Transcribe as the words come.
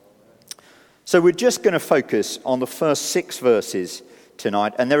So we're just going to focus on the first 6 verses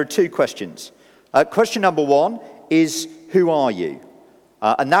tonight, and there are 2 questions. Question number 1 is, who are you?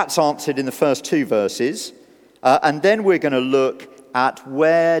 And that's answered in the first 2 verses. And then we're going to look at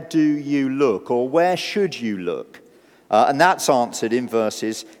where do you look, or where should you look? And that's answered in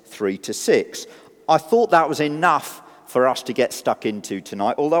verses 3 to 6. I thought that was enough for us to get stuck into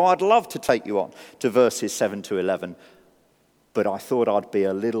tonight, although I'd love to take you on to verses 7 to 11. But I thought I'd be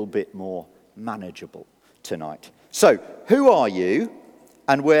a little bit more manageable tonight. So, who are you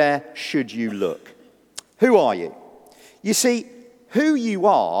and where should you look? Who are you? You see, who you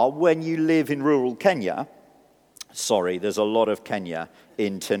are when you live in rural Kenya. Sorry, there's a lot of Kenya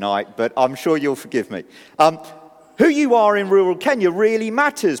in tonight, but I'm sure you'll forgive me. Who you are in rural Kenya really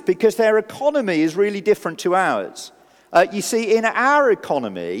matters because their economy is really different to ours. You see, in our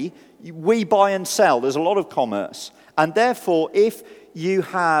economy, we buy and sell. There's a lot of commerce. And therefore, if you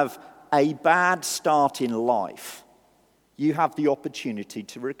have a bad start in life, you have the opportunity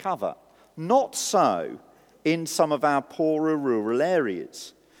to recover. Not so in some of our poorer rural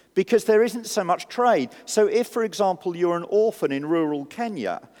areas, because there isn't so much trade. So if, for example, you're an orphan in rural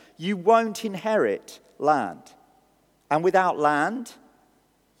Kenya, you won't inherit land. And without land,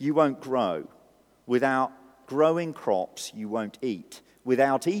 you won't grow. Without growing crops, you won't eat.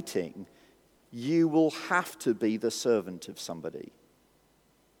 Without eating, you will have to be the servant of somebody.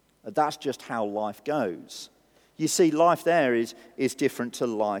 That's just how life goes. You see, life there is different to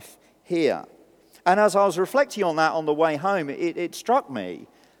life here. And as I was reflecting on that on the way home, it struck me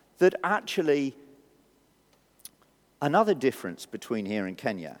that actually another difference between here and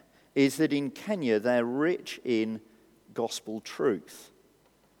Kenya is that in Kenya they're rich in gospel truth.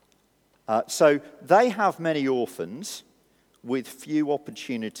 So they have many orphans with few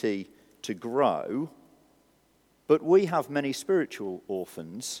opportunity to grow, but we have many spiritual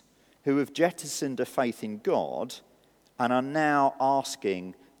orphans who have jettisoned a faith in God and are now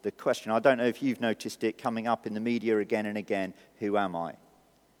asking the question. I don't know if you've noticed it coming up in the media again and again, who am I?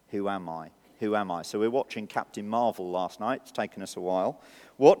 Who am I? Who am I? So we're watching Captain Marvel last night. It's taken us a while.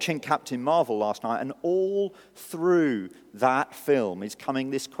 Watching Captain Marvel last night, and all through that film is coming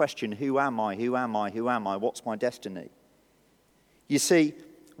this question, who am I? Who am I? Who am I? What's my destiny? You see,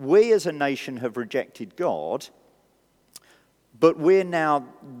 we as a nation have rejected God, but we're now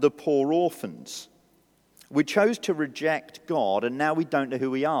the poor orphans. We chose to reject God, and now we don't know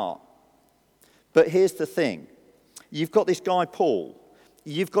who we are. But here's the thing. You've got this guy, Paul.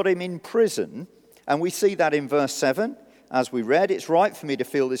 You've got him in prison, and we see that in verse 7, as we read. It's right for me to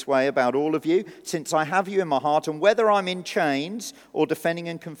feel this way about all of you, since I have you in my heart, and whether I'm in chains or defending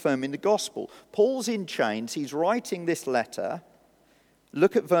and confirming the gospel. Paul's in chains. He's writing this letter.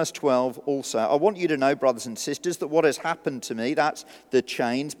 Look at verse 12 also. I want you to know, brothers and sisters, that what has happened to me, that's the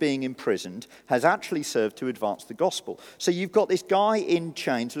chains, being imprisoned, has actually served to advance the gospel. So you've got this guy in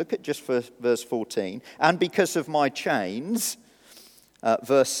chains. Look at just verse 14. And because of my chains,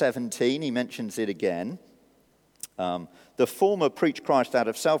 verse 17, he mentions it again. The former preach Christ out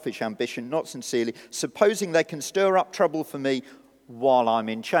of selfish ambition, not sincerely, supposing they can stir up trouble for me while I'm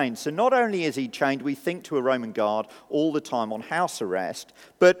in chains. So not only is he chained, we think, to a Roman guard all the time on house arrest,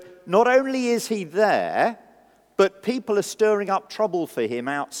 but not only is he there, but people are stirring up trouble for him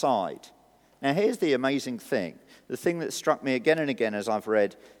outside. Now here's the amazing thing, the thing that struck me again and again as I've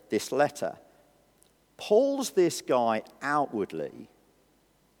read this letter. Paul's this guy outwardly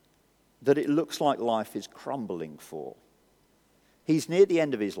that it looks like life is crumbling for. He's near the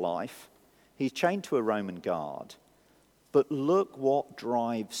end of his life. He's chained to a Roman guard. But look what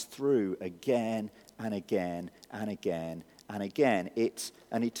drives through again and again and again and again. It's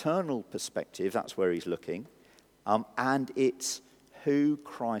an eternal perspective, that's where he's looking, and it's who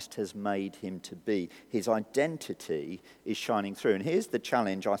Christ has made him to be. His identity is shining through. And here's the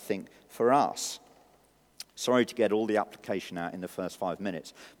challenge, I think, for us. Sorry to get all the application out in the first 5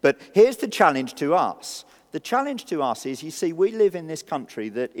 minutes. But here's the challenge to us. The challenge to us is, you see, we live in this country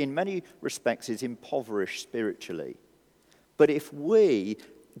that in many respects is impoverished spiritually. But if we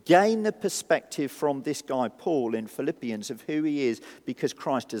gain the perspective from this guy Paul in Philippians of who he is because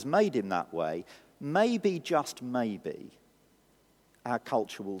Christ has made him that way, maybe, just maybe, our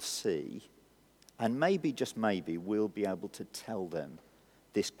culture will see, and maybe, just maybe, we'll be able to tell them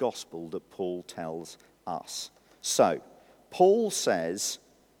this gospel that Paul tells us. So, Paul says,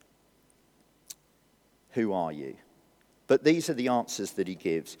 who are you? But these are the answers that he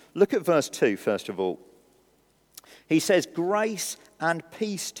gives. Look at verse 2, first of all. He says, grace and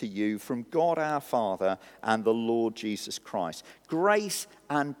peace to you from God our Father and the Lord Jesus Christ. Grace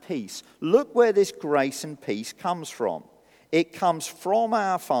and peace. Look where this grace and peace comes from. It comes from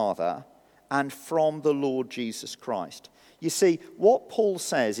our Father and from the Lord Jesus Christ. You see, what Paul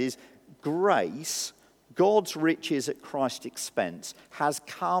says is grace, God's riches at Christ's expense, has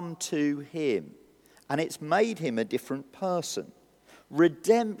come to him, and it's made him a different person.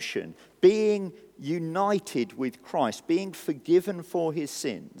 Redemption, being united with Christ, being forgiven for his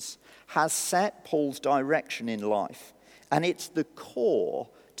sins, has set Paul's direction in life, and it's the core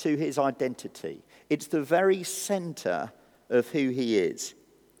to his identity. It's the very center of who he is.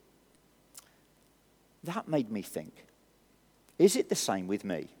 That made me think, is it the same with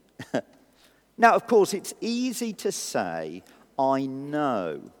me? Now, of course, it's easy to say, I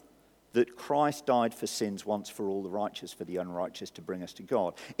know that Christ died for sins once for all, the righteous for the unrighteous, to bring us to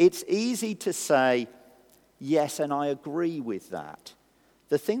God. It's easy to say, yes, and I agree with that.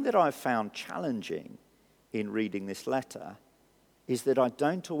 The thing that I've found challenging in reading this letter is that I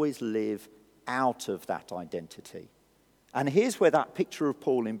don't always live out of that identity. And here's where that picture of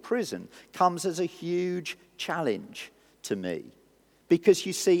Paul in prison comes as a huge challenge to me. Because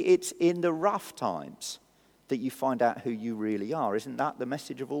you see, it's in the rough times that you find out who you really are. Isn't that the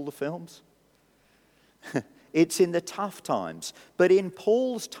message of all the films? It's in the tough times. But in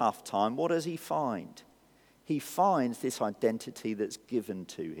Paul's tough time, what does he find? He finds this identity that's given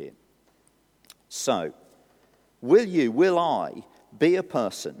to him. So, will I be a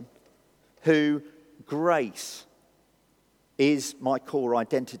person who grace is my core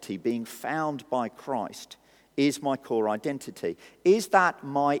identity, being found by Christ is my core identity? Is that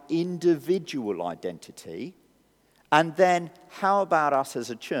my individual identity? And then how about us as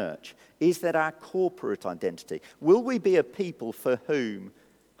a church? Is that our corporate identity? Will we be a people for whom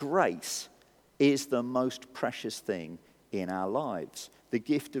grace is the most precious thing in our lives? The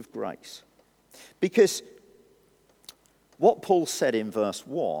gift of grace. Because what Paul said in verse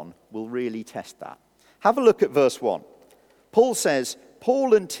 1 will really test that. Have a look at verse 1. Paul says,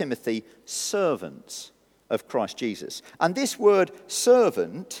 Paul and Timothy, servants of Christ Jesus. And this word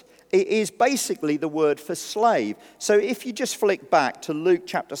servant, it is basically the word for slave. So if you just flick back to Luke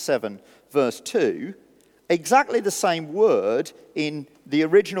chapter 7, verse 2, exactly the same word in the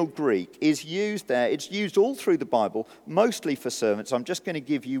original Greek is used there. It's used all through the Bible, mostly for servants. I'm just going to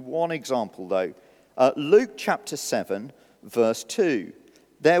give you one example, though. Luke chapter 7, verse 2.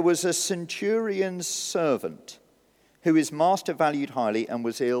 There was a centurion's servant who his master valued highly and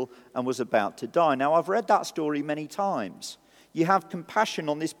was ill and was about to die. Now, I've read that story many times. You have compassion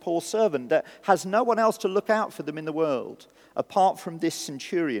on this poor servant that has no one else to look out for them in the world, apart from this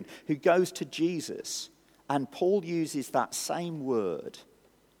centurion who goes to Jesus. And Paul uses that same word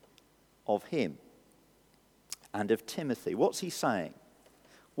of him and of Timothy. What's he saying?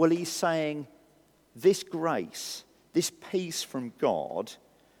 Well, he's saying this grace, this peace from God,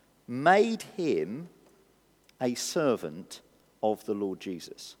 made him a servant of the Lord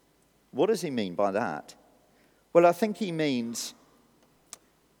Jesus. What does he mean by that? Well, I think he means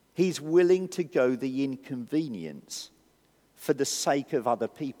he's willing to go the inconvenience for the sake of other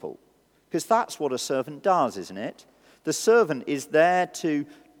people. Because that's what a servant does, isn't it? The servant is there to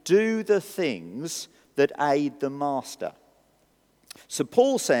do the things that aid the master. So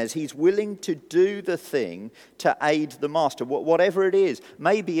Paul says he's willing to do the thing to aid the master, whatever it is.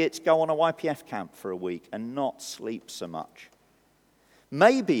 Maybe it's go on a YPF camp for a week and not sleep so much.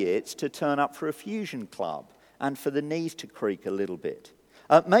 Maybe it's to turn up for a fusion club and for the knees to creak a little bit.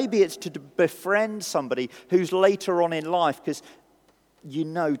 Maybe it's to befriend somebody who's later on in life because you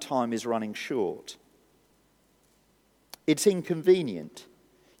know time is running short. It's inconvenient.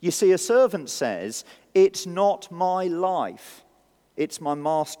 You see, a servant says, it's not my life. It's my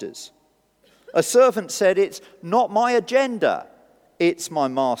master's. A servant said, it's not my agenda, it's my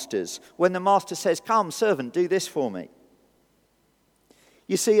master's. When the master says, come, servant, do this for me.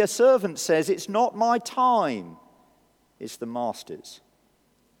 You see, a servant says, it's not my time, it's the master's.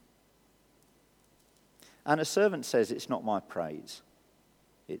 And a servant says, it's not my praise,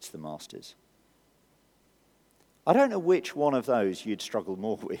 it's the master's. I don't know which one of those you'd struggle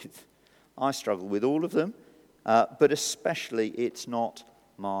more with. I struggle with all of them. But especially, it's not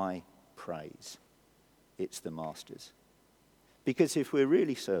my praise. It's the master's. Because if we're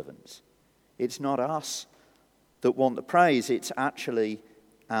really servants, it's not us that want the praise. It's actually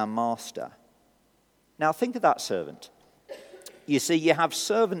our master. Now, think of that servant. You see, you have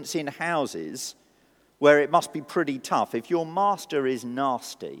servants in houses where it must be pretty tough. If your master is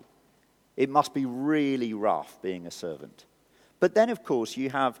nasty, it must be really rough being a servant. But then, of course, you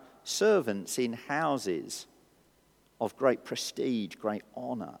have servants in houses of great prestige, great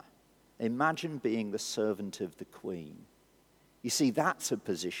honor. Imagine being the servant of the Queen. You see, that's a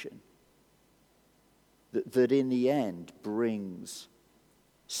position that in the end brings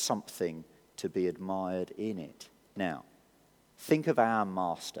something to be admired in it. Now, think of our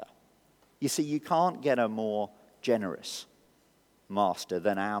master. You see, you can't get a more generous master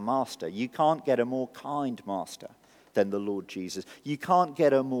than our master. You can't get a more kind master than the Lord Jesus. You can't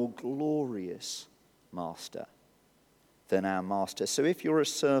get a more glorious master than our master. So if you're a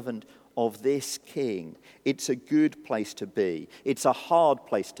servant of this king, it's a good place to be. It's a hard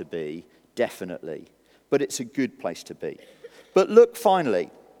place to be, definitely, but it's a good place to be. But look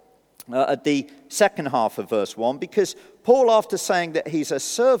finally at the second half of verse 1, because Paul, after saying that he's a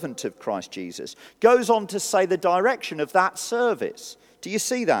servant of Christ Jesus, goes on to say the direction of that service. Do you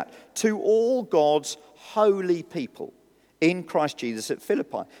see that? To all God's holy people in Christ Jesus at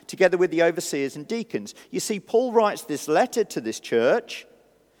Philippi, together with the overseers and deacons. You see, Paul writes this letter to this church,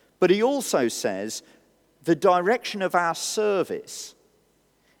 but he also says the direction of our service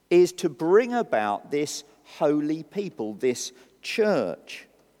is to bring about this holy people, this church.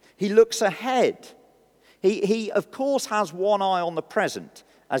 He looks ahead. He, of course, has one eye on the present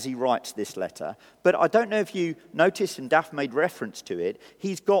as he writes this letter. But I don't know if you noticed, and Daff made reference to it,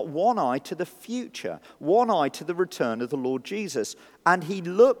 he's got one eye to the future, one eye to the return of the Lord Jesus. And he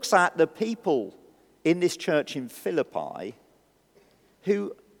looks at the people in this church in Philippi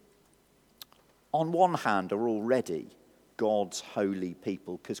who, on one hand, are already God's holy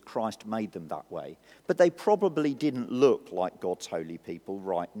people because Christ made them that way. But they probably didn't look like God's holy people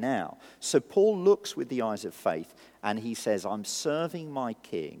right now. So Paul looks with the eyes of faith and he says, I'm serving my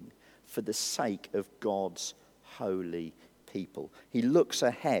king for the sake of God's holy people. He looks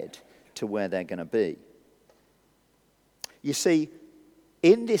ahead to where they're going to be. You see,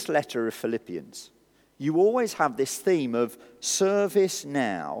 in this letter of Philippians, you always have this theme of service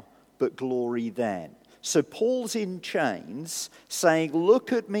now, but glory then. So Paul's in chains saying,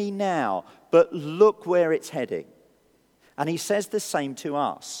 look at me now, but look where it's heading. And he says the same to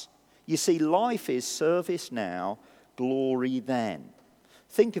us. You see, life is service now, glory then.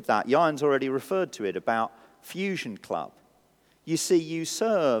 Think of that. Jan's already referred to it about Fusion Club. You see, you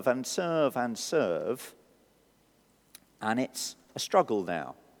serve and serve and serve, and it's a struggle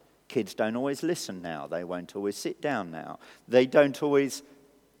now. Kids don't always listen now. They won't always sit down now. They don't always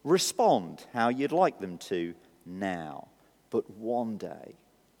respond how you'd like them to now. But one day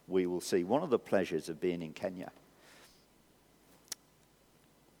we will see. One of the pleasures of being in Kenya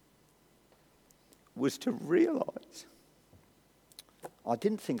was to realize, I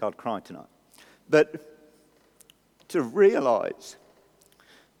didn't think I'd cry tonight, but to realize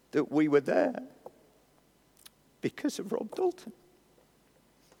that we were there because of Rob Dalton.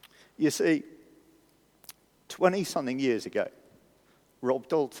 You see, 20-something years ago, Rob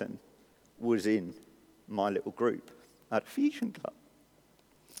Dalton was in my little group at Fusion Club.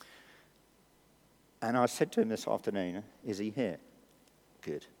 And I said to him this afternoon, is he here?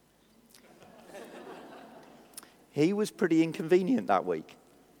 Good. He was pretty inconvenient that week.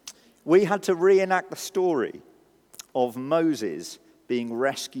 We had to reenact the story of Moses being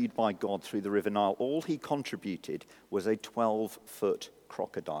rescued by God through the River Nile. All he contributed was a 12-foot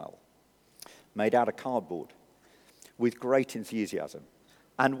crocodile made out of cardboard with great enthusiasm,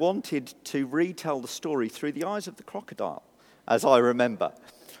 and wanted to retell the story through the eyes of the crocodile, as I remember.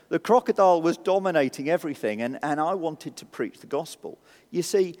 The crocodile was dominating everything, and I wanted to preach the gospel. You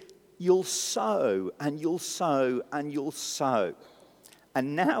see, you'll sow, and you'll sow, and you'll sow.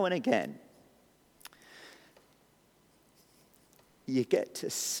 And now and again, you get to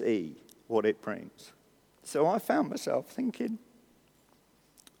see what it brings. So I found myself thinking,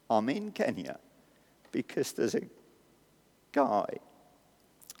 I'm in Kenya because there's a guy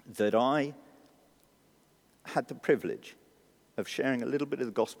that I had the privilege of sharing a little bit of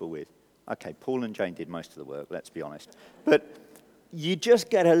the gospel with. Okay, Paul and Jane did most of the work, let's be honest. But you just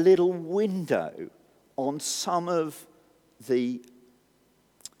get a little window on some of the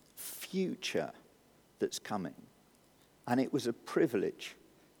future that's coming. And it was a privilege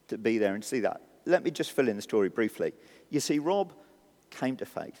to be there and see that. Let me just fill in the story briefly. You see, Rob came to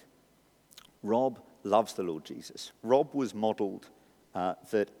faith. Rob loves the Lord Jesus. Rob was modeled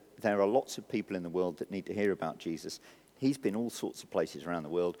that there are lots of people in the world that need to hear about Jesus. He's been all sorts of places around the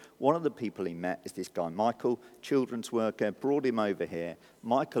world. One of the people he met is this guy, Michael, children's worker, brought him over here.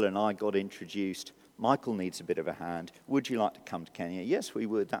 Michael and I got introduced. Michael needs a bit of a hand. Would you like to come to Kenya? Yes, we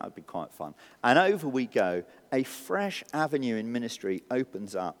would. That would be quite fun. And over we go. A fresh avenue in ministry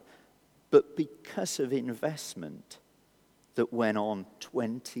opens up. But because of investment that went on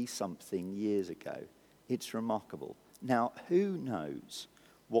 20-something years ago, it's remarkable. Now, who knows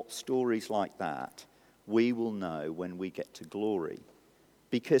what stories like that we will know when we get to glory?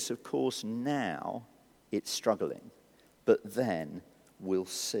 Because, of course, now it's struggling, but then we'll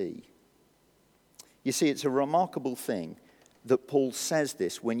see. You see, it's a remarkable thing that Paul says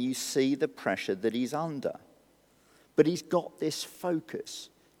this when you see the pressure that he's under. But he's got this focus.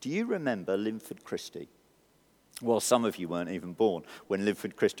 Do you remember Linford Christie? Well, some of you weren't even born when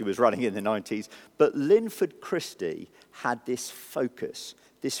Linford Christie was running in the 90s. But Linford Christie had this focus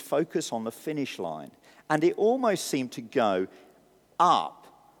on the finish line. And it almost seemed to go up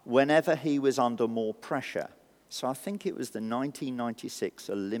whenever he was under more pressure. So I think it was the 1996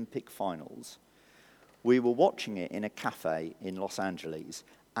 Olympic finals. We were watching it in a cafe in Los Angeles,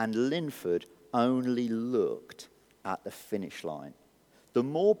 and Linford only looked at the finish line. The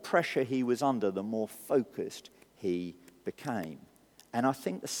more pressure he was under, the more focused he became. And I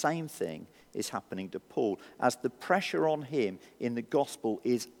think the same thing is happening to Paul. As the pressure on him in the gospel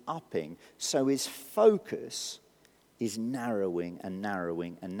is upping, so his focus is narrowing and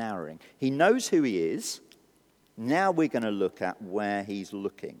narrowing and narrowing. He knows who he is. Now we're going to look at where he's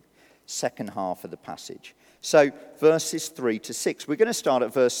looking. Second half of the passage. So verses 3 to 6. We're going to start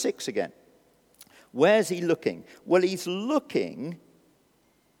at verse 6 again. Where's he looking? Well, he's looking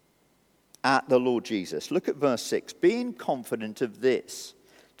at the Lord Jesus. Look at verse 6. Being confident of this,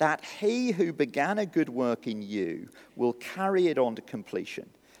 that he who began a good work in you will carry it on to completion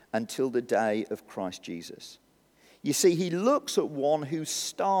until the day of Christ Jesus. You see, he looks at one who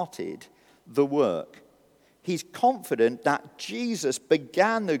started the work. He's confident that Jesus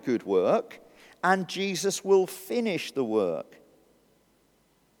began the good work and Jesus will finish the work.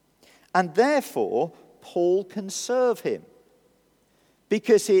 And therefore, Paul can serve him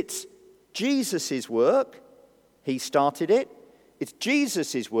because it's Jesus' work, he started it. It's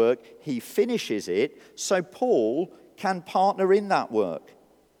Jesus' work, he finishes it. So Paul can partner in that work.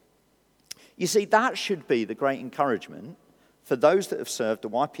 You see, that should be the great encouragement for those that have served the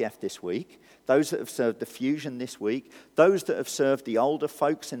YPF this week, those that have served the Fusion this week, those that have served the older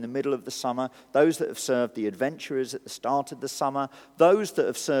folks in the middle of the summer, those that have served the adventurers at the start of the summer, those that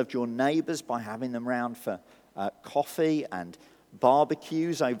have served your neighbours by having them round for coffee and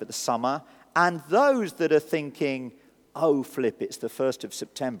barbecues over the summer, and those that are thinking, oh, flip, it's the 1st of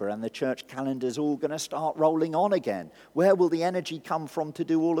September and the church calendar's all going to start rolling on again. Where will the energy come from to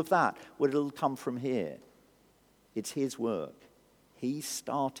do all of that? Well, it'll come from here. It's his work. He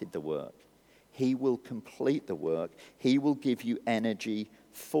started the work. He will complete the work. He will give you energy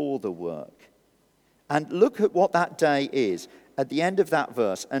for the work. And look at what that day is at the end of that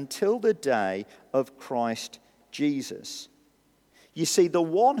verse, until the day of Christ Jesus. You see, the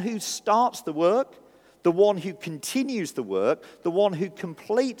one who starts the work, the one who continues the work, the one who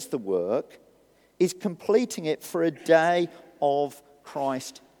completes the work, is completing it for a day of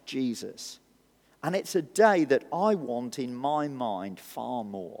Christ Jesus. And it's a day that I want in my mind far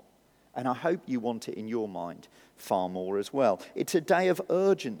more. And I hope you want it in your mind far more as well. It's a day of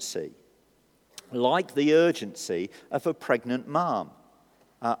urgency, like the urgency of a pregnant mum.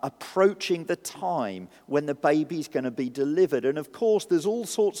 Approaching the time when the baby's going to be delivered. And of course, there's all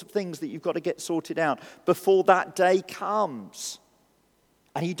sorts of things that you've got to get sorted out before that day comes.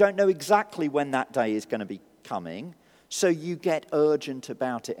 And you don't know exactly when that day is going to be coming, so you get urgent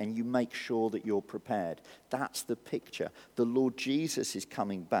about it and you make sure that you're prepared. That's the picture. The Lord Jesus is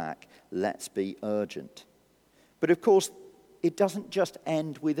coming back. Let's be urgent. But of course, it doesn't just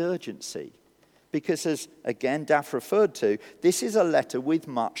end with urgency. Because as, again, Daff referred to, this is a letter with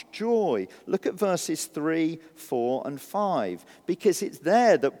much joy. Look at verses 3, 4, and 5. Because it's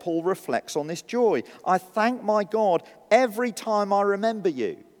there that Paul reflects on this joy. I thank my God every time I remember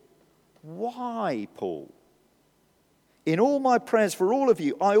you. Why, Paul? In all my prayers for all of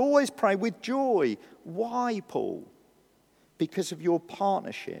you, I always pray with joy. Why, Paul? Because of your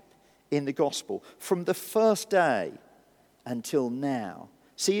partnership in the gospel from the first day until now.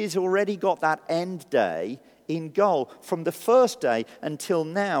 See, he's already got that end day in goal. From the first day until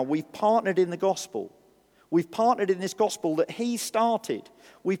now, we've partnered in the gospel. We've partnered in this gospel that he started.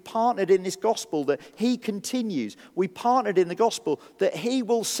 We've partnered in this gospel that he continues. We partnered in the gospel that he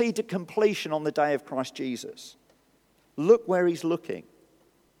will see to completion on the day of Christ Jesus. Look where he's looking.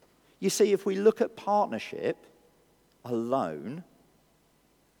 You see, if we look at partnership alone,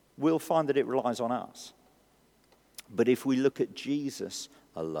 we'll find that it relies on us. But if we look at Jesus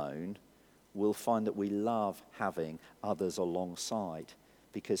alone, we'll find that we love having others alongside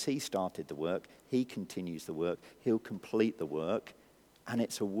because he started the work, he continues the work, he'll complete the work, and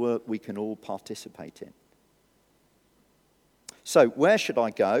it's a work we can all participate in. So where should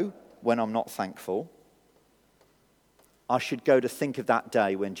I go when I'm not thankful? I should go to think of that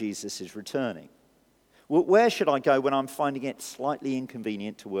day when Jesus is returning. Well, where should I go when I'm finding it slightly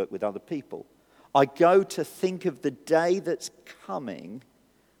inconvenient to work with other people? I go to think of the day that's coming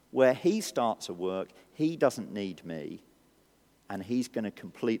where he starts a work, he doesn't need me, and he's going to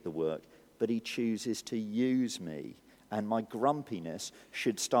complete the work, but he chooses to use me. And my grumpiness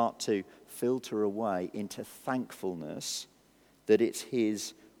should start to filter away into thankfulness that it's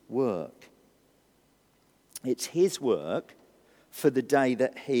his work. It's his work for the day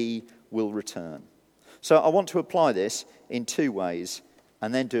that he will return. So I want to apply this in two ways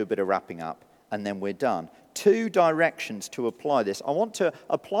and then do a bit of wrapping up, and then we're done. Two directions to apply this. I want to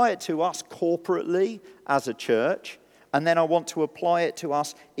apply it to us corporately as a church, and then I want to apply it to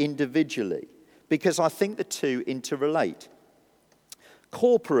us individually, because I think the two interrelate.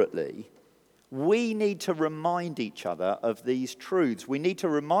 Corporately, we need to remind each other of these truths. We need to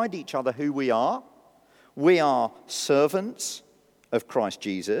remind each other who we are. We are servants of Christ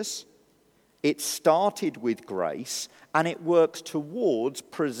Jesus. It started with grace, and it works towards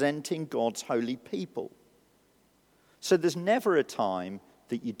presenting God's holy people. So there's never a time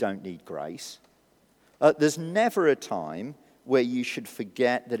that you don't need grace. There's never a time where you should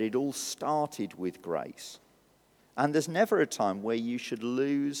forget that it all started with grace. And there's never a time where you should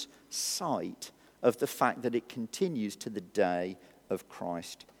lose sight of the fact that it continues to the day of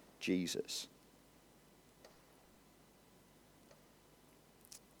Christ Jesus.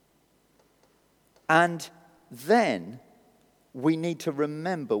 And then we need to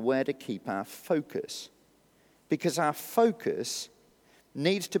remember where to keep our focus, because our focus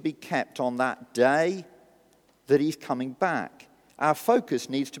needs to be kept on that day that he's coming back. Our focus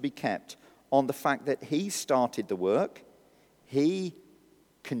needs to be kept on the fact that he started the work, he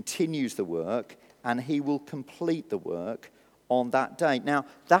continues the work, and he will complete the work on that day. Now,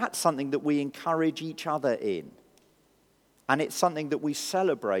 that's something that we encourage each other in. And it's something that we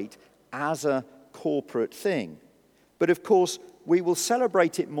celebrate as a corporate thing. But of course, we will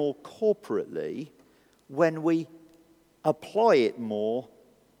celebrate it more corporately when we apply it more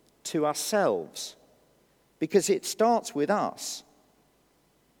to ourselves, because it starts with us.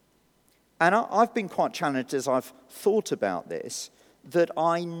 And I've been quite challenged as I've thought about this, that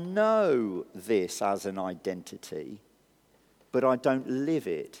I know this as an identity, but I don't live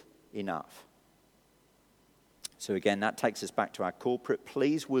it enough. So again, that takes us back to our corporate.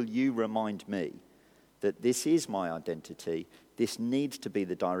 Please will you remind me that this is my identity. This needs to be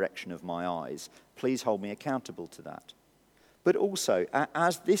the direction of my eyes. Please hold me accountable to that. But also,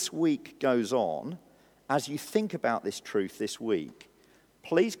 as this week goes on, as you think about this truth this week,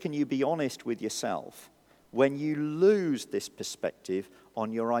 please can you be honest with yourself when you lose this perspective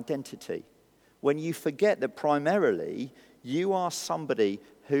on your identity, when you forget that primarily you are somebody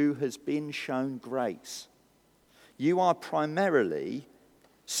who has been shown grace. You are primarily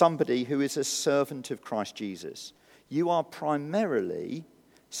somebody who is a servant of Christ Jesus. You are primarily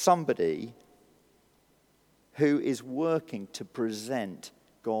somebody who is working to present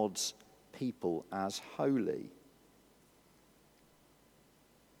God's people as holy.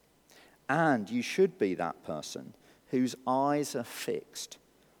 And you should be that person whose eyes are fixed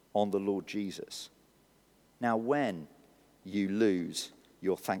on the Lord Jesus. Now, when you lose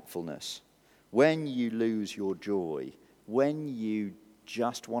your thankfulness, when you lose your joy, when you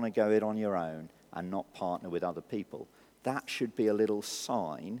just want to go it on your own and not partner with other people, that should be a little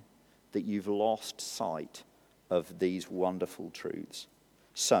sign that you've lost sight of these wonderful truths.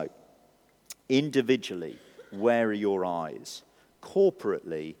 So, individually, where are your eyes?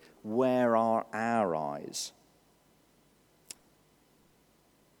 Corporately, where are our eyes?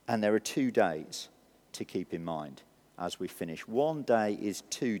 And there are 2 days to keep in mind as we finish. One day is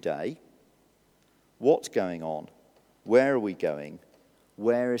today. What's going on? Where are we going?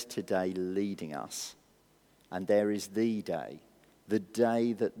 Where is today leading us? And there is the day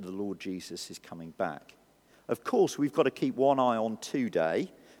that the Lord Jesus is coming back. Of course, we've got to keep one eye on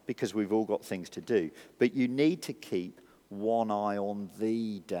today because we've all got things to do. But you need to keep one eye on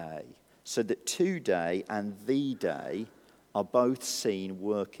the day so that today and the day are both seen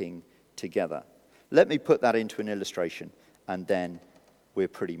working together. Let me put that into an illustration and then we're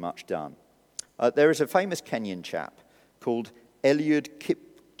pretty much done. There is a famous Kenyan chap called Eliud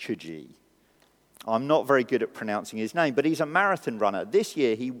Kipchoge. I'm not very good at pronouncing his name, but he's a marathon runner. This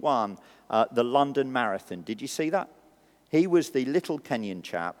year he won the London Marathon. Did you see that? He was the little Kenyan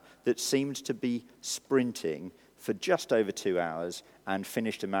chap that seemed to be sprinting for just over 2 hours and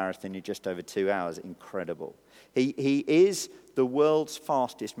finished a marathon in just over 2 hours. Incredible. He is the world's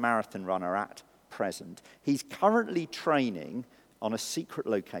fastest marathon runner at present. He's currently training on a secret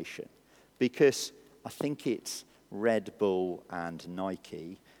location because I think it's Red Bull and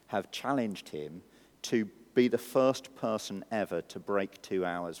Nike have challenged him to be the first person ever to break 2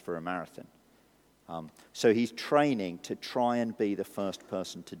 hours for a marathon. So he's training to try and be the first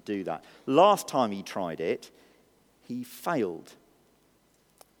person to do that. Last time he tried it, he failed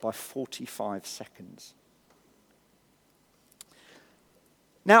by 45 seconds.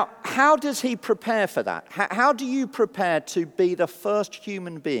 Now, how does he prepare for that? How do you prepare to be the first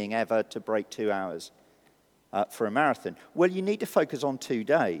human being ever to break 2 hours for a marathon? Well, you need to focus on 2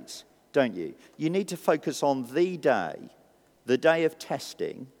 days, don't you? You need to focus on the day of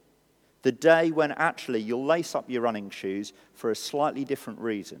testing, the day when actually you'll lace up your running shoes for a slightly different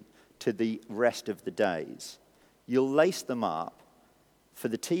reason to the rest of the days. You'll lace them up for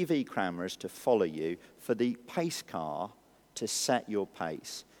the TV cameras to follow you, for the pace car to set your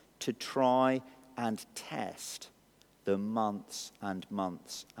pace, to try and test the months and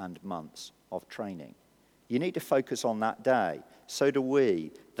months and months of training. You need to focus on that day. So do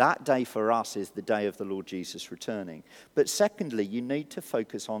we. That day for us is the day of the Lord Jesus returning. But secondly, you need to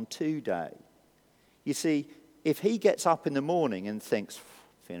focus on today. You see, if he gets up in the morning and thinks,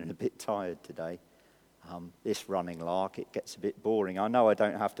 feeling a bit tired today, this running lark, it gets a bit boring. I know I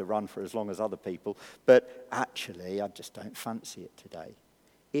don't have to run for as long as other people, but actually I just don't fancy it today.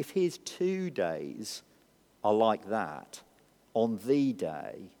 If his 2 days are like that, on the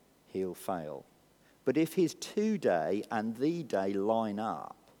day he'll fail. But if his 2 day and the day line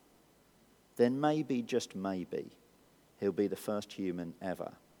up, then maybe, just maybe, he'll be the first human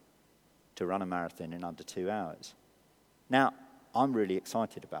ever to run a marathon in under 2 hours. Now, I'm really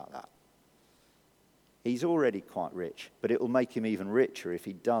excited about that. He's already quite rich, but it will make him even richer if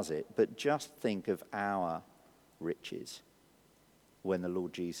he does it. But just think of our riches when the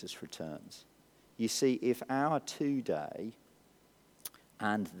Lord Jesus returns. You see, if our 2 day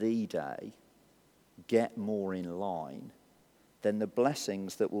and the day get more in line, then the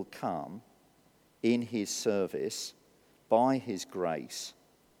blessings that will come in his service by his grace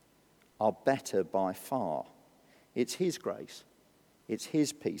are better by far. It's his grace. It's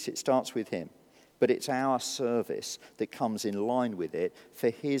his peace. It starts with him. But it's our service that comes in line with it for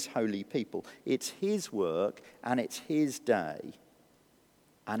his holy people. It's his work and it's his day.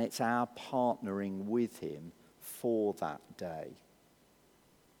 And it's our partnering with him for that day.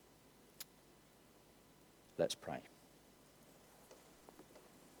 Let's pray.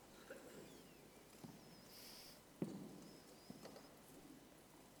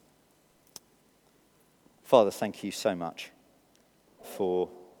 Father, thank you so much for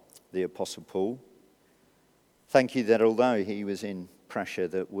the Apostle Paul. Thank you that although he was in pressure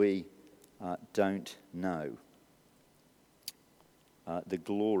that we don't know, the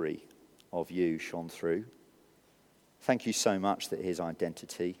glory of you shone through. Thank you so much that his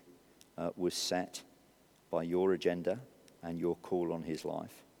identity was set by your agenda and your call on his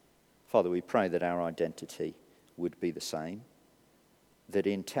life. Father, we pray that our identity would be the same, that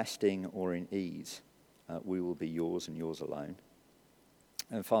in testing or in ease, we will be yours and yours alone.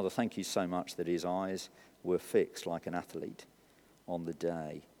 And Father, thank you so much that his eyes were fixed like an athlete on the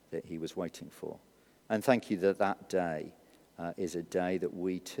day that he was waiting for. And thank you that that day is a day that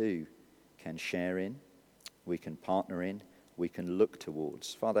we too can share in, we can partner in, we can look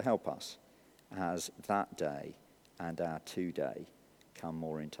towards. Father, help us as that day and our 2 day come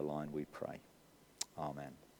more into line, we pray. Amen.